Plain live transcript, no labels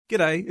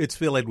G'day, it's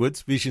Phil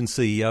Edwards, Vision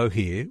CEO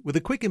here, with a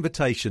quick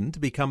invitation to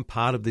become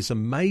part of this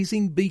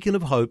amazing beacon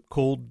of hope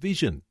called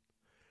Vision.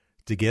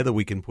 Together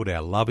we can put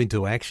our love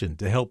into action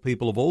to help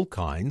people of all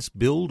kinds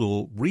build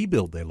or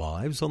rebuild their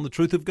lives on the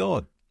truth of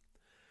God.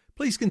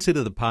 Please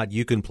consider the part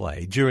you can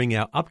play during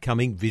our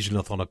upcoming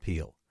Visionathon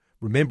appeal,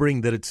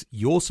 remembering that it's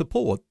your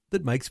support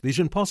that makes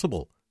Vision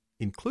possible,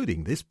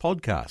 including this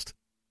podcast.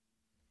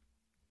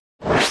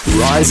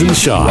 Rise and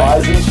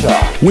Shine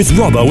with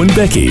Robbo and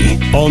Becky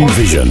on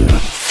Vision.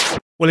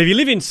 Well, if you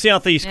live in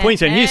southeast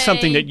Queensland, here's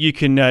something that you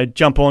can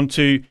jump on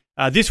to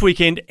this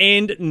weekend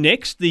and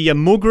next. The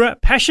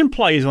Mugra Passion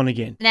Play is on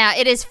again. Now,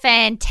 it is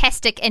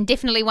fantastic and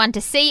definitely one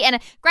to see, and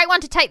a great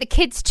one to take the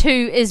kids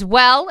to as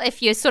well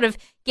if you're sort of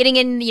getting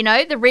in,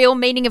 the real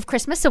meaning of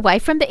Christmas away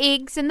from the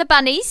eggs and the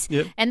bunnies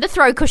and the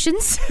throw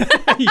cushions.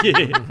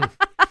 Yeah.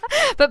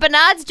 But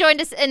Bernard's joined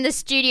us in the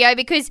studio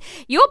because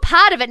you're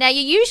part of it. Now,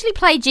 you usually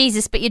play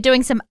Jesus, but you're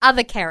doing some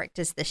other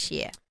characters this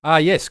year.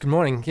 Yes, good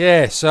morning.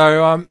 Yeah,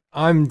 so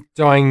I'm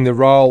doing the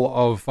role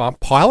of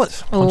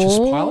Pilate, Pontius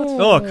Pilate.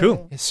 Oh,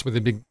 cool. Yes, with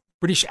a big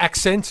British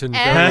accent and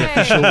very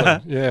official.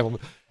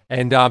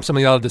 And some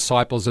of the other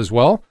disciples as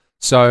well.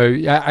 So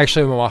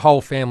actually my whole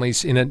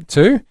family's in it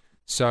too.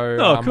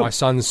 So cool. My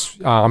son's,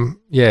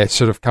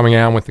 sort of coming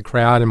out with the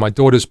crowd, and my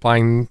daughter's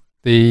playing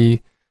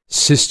the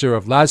sister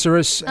of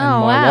Lazarus, and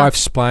my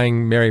wife's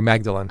playing Mary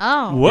Magdalene.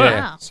 Oh, wow.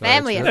 Yeah. So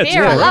family it's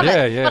affair. I love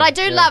it. Yeah, but I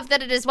do love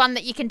that it is one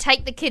that you can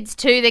take the kids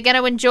to. They're going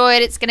to enjoy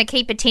it. It's going to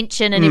keep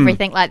attention and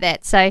everything like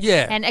that. So,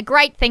 and a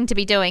great thing to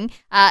be doing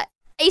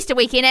Easter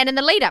weekend and in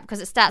the lead up, because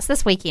it starts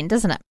this weekend,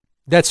 doesn't it?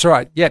 That's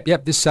right.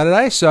 Yep, this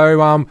Saturday.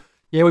 So,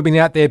 we've been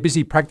out there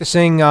busy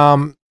practicing.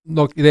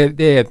 Look,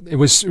 it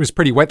was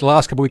pretty wet the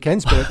last couple of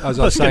weekends, but as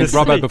I was saying to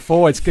Robbo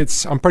before,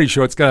 I'm pretty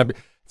sure it's going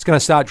to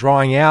start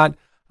drying out,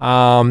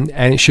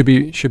 and it should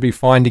be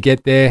fine to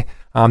get there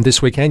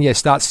this weekend. Yeah,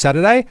 starts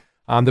Saturday.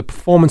 The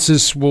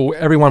performances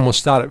everyone will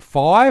start at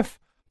 5,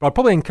 but I'd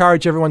probably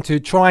encourage everyone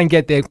to try and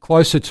get there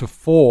closer to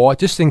 4,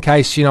 just in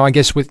case, I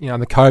guess with the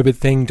COVID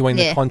thing, doing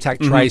the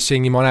contact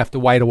tracing, you might have to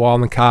wait a while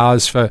in the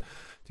cars to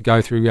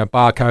go through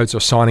barcodes or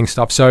signing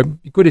stuff. So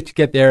good to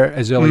get there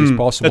as early as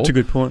possible. That's a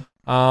good point.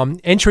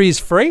 Entry is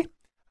free.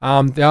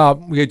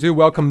 We do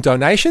welcome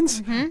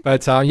donations,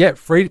 but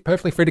free,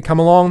 perfectly free to come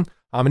along.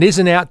 It is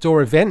an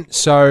outdoor event,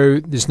 so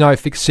there's no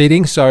fixed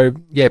seating. So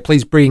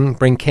please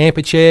bring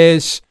camper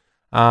chairs.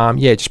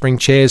 Just bring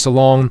chairs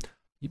along.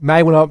 You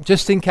may want to,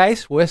 just in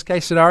case, worst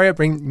case scenario,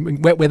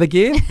 bring wet weather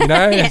gear.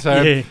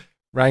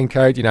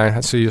 Raincoat.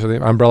 That's usually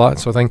the umbrella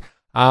sort of thing.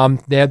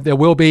 There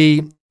will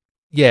be.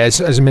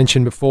 As I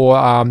mentioned before,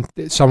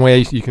 somewhere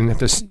you can have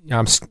to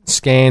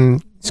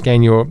scan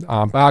your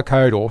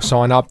barcode or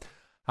sign up.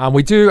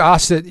 We do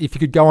ask that if you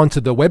could go onto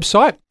the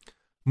website,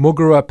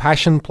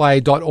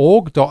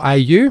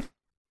 mugrapassionplay.org.au,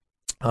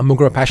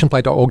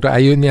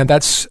 mugrapassionplay.org.au. Now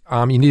that's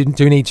you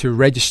do need to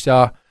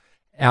register.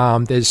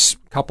 There's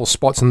a couple of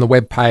spots on the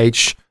web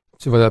page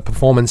for the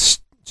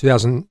performance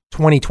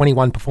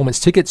 2020-21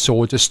 performance tickets,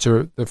 or just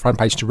to the front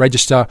page to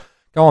register.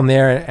 Go on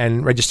there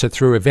and register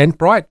through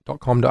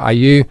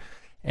eventbrite.com.au.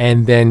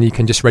 And then you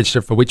can just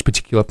register for which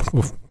particular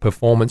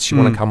performance you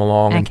want to come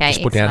along, and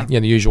just put down the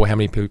usual, how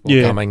many people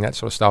are coming, that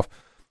sort of stuff.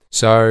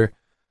 So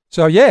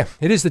it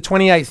is the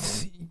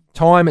 28th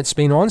time it's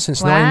been on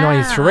since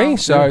 1993.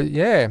 So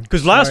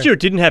because last year it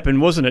didn't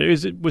happen, wasn't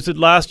it? Was it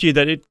last year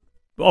that it,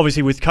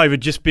 obviously with COVID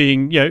just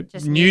being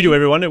new to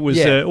everyone, it was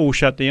all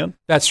shut down?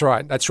 That's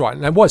right,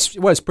 and it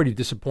was pretty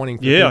disappointing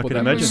for people I can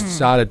imagine.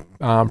 Started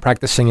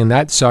practicing in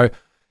that. So.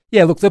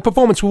 Yeah, look, the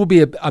performance will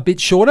be a bit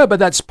shorter, but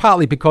that's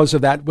partly because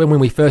of that. When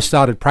we first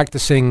started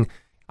practicing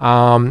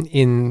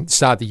in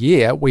start of the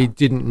year, we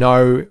didn't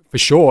know for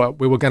sure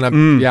we were going to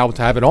be able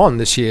to have it on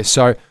this year.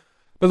 So,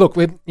 but look,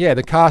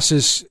 the cast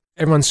is,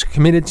 everyone's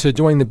committed to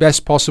doing the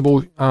best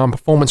possible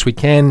performance we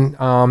can.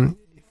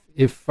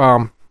 If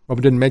we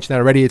didn't mention that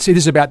already, it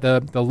is about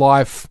the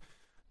life,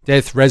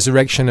 death,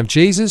 resurrection of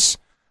Jesus.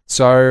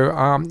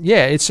 So,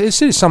 it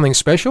is something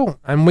special,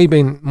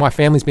 and my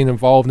family's been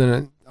involved in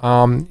it.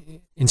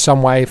 In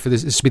some way for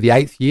this will be the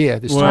 8th year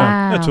this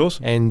time. That's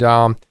awesome. And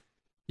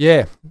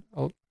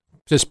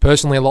just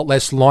personally a lot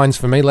less lines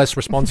for me, less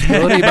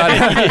responsibility,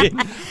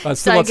 but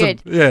still lots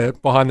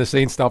of behind the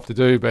scenes stuff to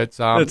do. But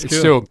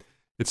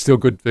it's still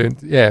good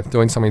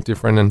doing something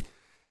different. And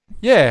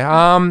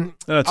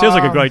it sounds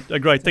like a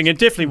great thing, and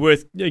definitely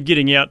worth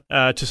getting out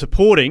to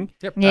supporting.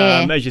 Yep.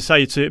 As you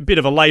say, it's a bit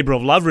of a labour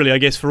of love, really, I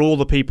guess, for all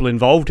the people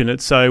involved in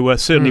it. So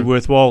certainly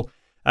worthwhile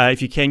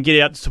if you can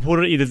get out to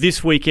support it either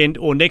this weekend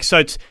or next. So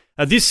it's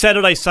this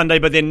Saturday, Sunday,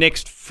 but then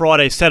next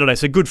Friday, Saturday.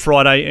 So Good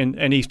Friday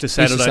and Easter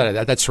Saturday. Easter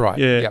Saturday, that's right.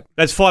 Yeah, yep.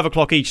 That's 5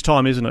 o'clock each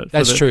time, isn't it?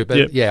 That's true.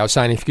 But I was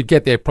saying if you could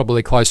get there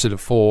probably closer to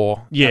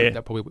 4,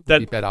 that probably would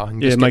be better.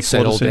 And just get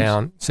settled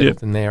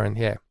in there, and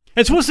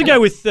And so what's to go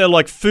with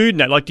like food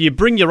and that? Like, do you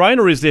bring your own,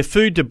 or is there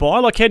food to buy?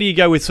 Like, how do you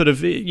go with sort of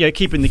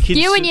keeping the kids?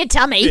 You and your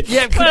tummy.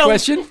 Yeah, good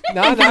question.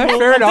 No,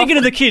 fair enough. I'm thinking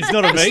of the kids,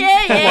 not of me.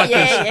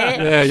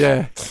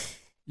 Yeah.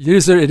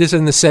 It is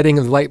in the setting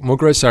of Lake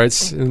Mugra, so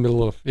it's in the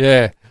middle of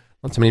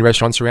not too many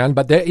restaurants around.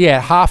 But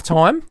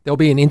halftime, there'll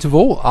be an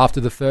interval after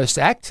the first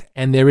act,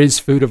 and there is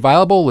food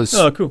available. There's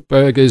cool.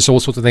 burgers, all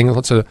sorts of things,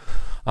 lots of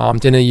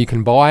dinner you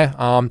can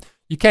buy.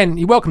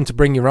 You're welcome to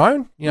bring your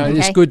own.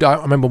 It's good.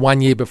 I remember one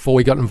year before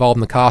we got involved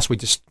in the cast, we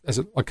just, as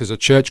a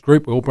church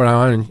group, we all brought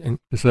our own and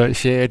just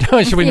shared. I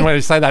wouldn't want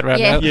to say that right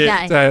now.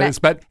 Yeah.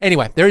 But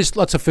anyway, there is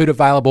lots of food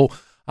available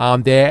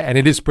there, and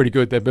it is pretty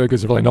good. Their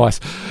burgers are really nice.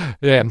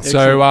 Yeah. Excellent.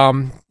 So,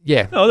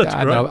 that's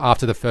great.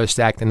 After the first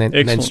act, and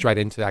then straight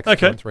into Act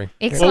 2 and 3.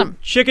 Excellent. Well,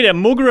 check it out,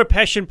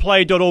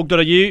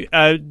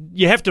 mulgarapassionplay.org.au.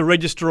 You have to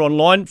register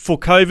online for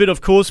COVID,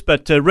 of course,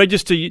 but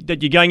register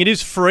that you're going. It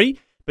is free.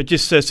 But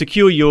just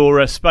secure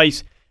your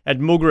space at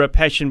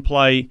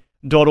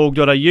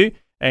mulgarapassionplay.org.au.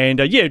 And,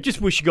 just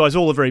wish you guys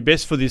all the very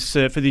best for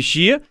this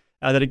year,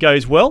 that it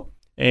goes well,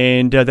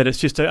 and that it's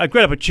just a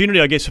great opportunity,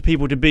 I guess, for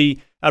people to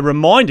be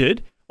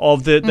reminded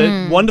of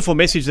the wonderful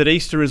message that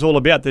Easter is all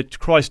about, that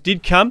Christ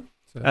did come,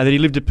 that he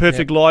lived a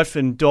perfect life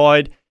and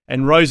died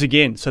and rose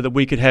again so that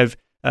we could have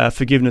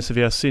forgiveness of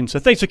our sins. So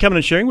thanks for coming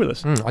and sharing with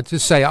us. I'd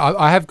just say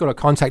I have got a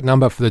contact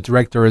number for the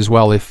director as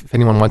well. If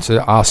anyone wants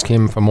to ask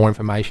him for more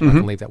information, I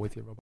can leave that with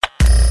you, Rob.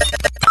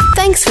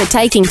 Thanks for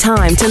taking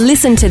time to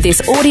listen to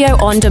this audio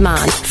on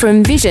demand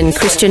from Vision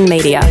Christian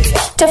Media.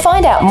 To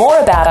find out more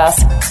about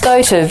us,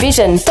 go to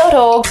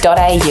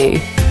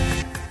vision.org.au.